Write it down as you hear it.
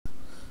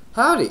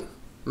Howdy!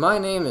 My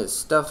name is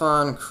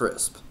Stefan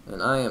Crisp,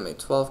 and I am a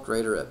 12th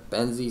grader at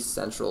Benzie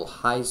Central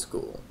High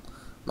School.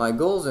 My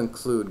goals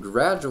include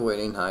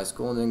graduating high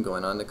school and then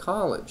going on to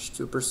college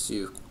to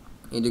pursue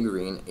a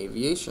degree in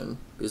aviation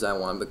because I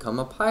want to become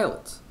a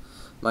pilot.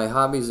 My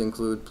hobbies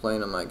include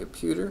playing on my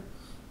computer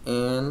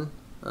and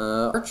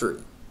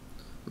archery.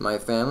 My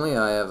family,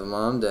 I have a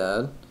mom,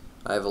 dad,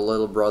 I have a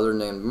little brother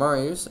named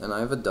Marius, and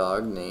I have a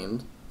dog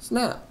named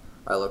Snap.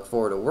 I look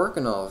forward to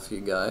working with all of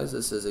you guys.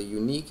 This is a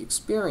unique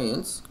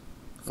experience,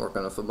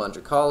 working with a bunch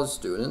of college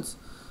students,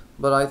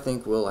 but I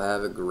think we'll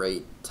have a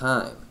great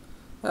time.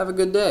 Have a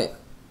good day.